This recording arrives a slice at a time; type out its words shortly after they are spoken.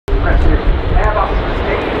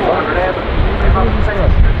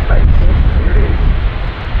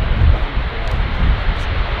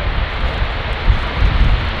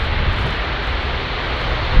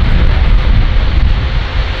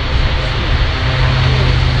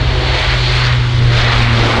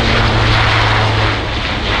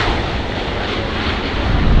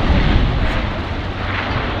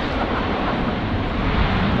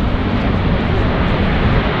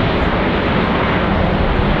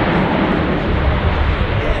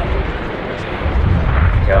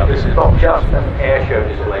just an air show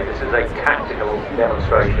display. This is a tactical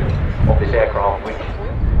demonstration of this aircraft, which...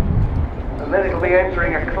 And then it'll be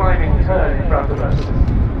entering a climbing turn in front of us.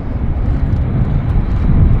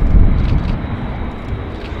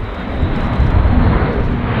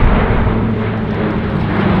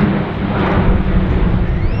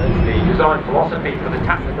 That's the design philosophy for the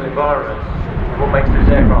tactical environment, what makes this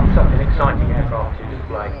aircraft such an exciting aircraft to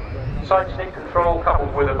display. Side stick control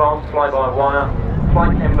coupled with advanced fly-by-wire,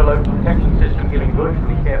 flight envelope protection system giving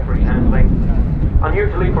virtually carefree handling.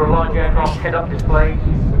 Unusually for a large aircraft, head-up displays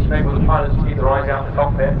which enable the pilots to keep their eyes out the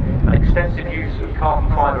cockpit, and extensive use of carbon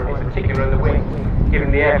fibre, in particular in the wing, giving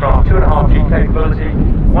the aircraft 2.5G capability,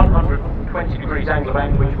 120 degrees angle of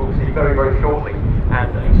angle, which we'll see very, very shortly,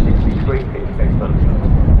 and a 60-degree pitch capability.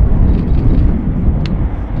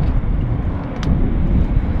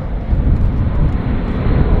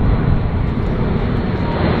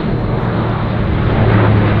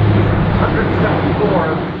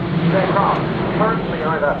 Currently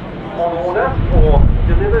either on order or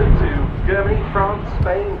delivered to Germany, France,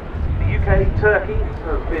 Spain, the UK, Turkey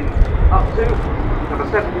have been up to. Have a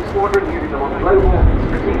 70 squadron using them on global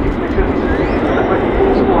strategic missions, and a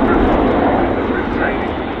 24 squadron for route training.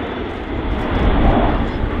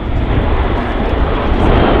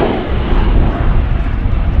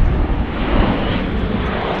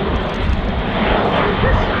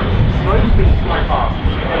 This slow-speed flypast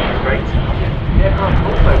demonstrates the aircraft is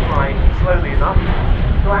also flying slowly enough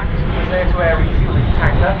to act as an air-to-air refueling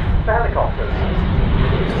tanker for helicopters.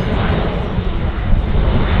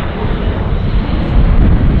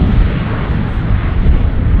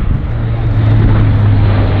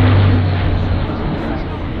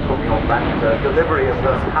 Talking on that delivery of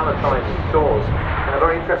the palletized stores, and a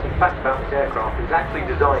very interesting fact about this aircraft is actually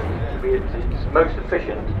designed to be its most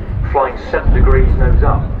efficient, flying 7 degrees nose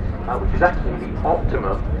up, which is actually the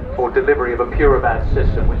optimum for delivery of a Purabad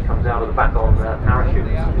system, which comes out of the back on parachutes.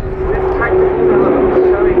 With tactical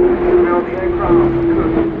elements showing how the aircraft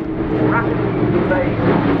could rapidly evade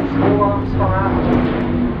small arms fire,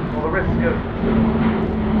 or the risk of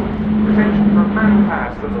protection from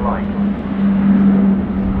manpads and the like.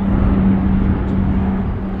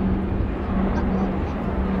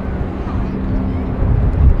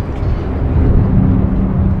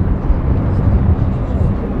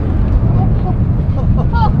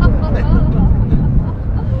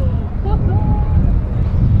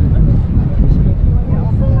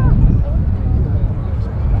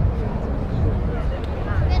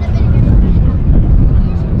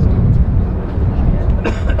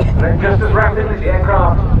 Then just as rapidly the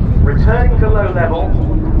aircraft returning to low level.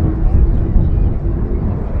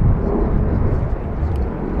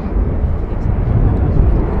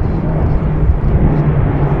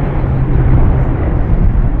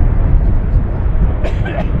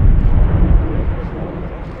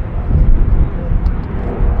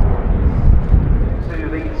 To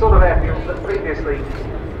the sort of airfield that previously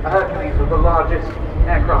a Hercules was the largest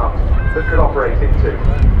aircraft that could operate into.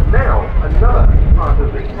 Now, another part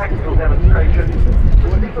of the tactical demonstration is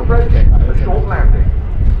a little project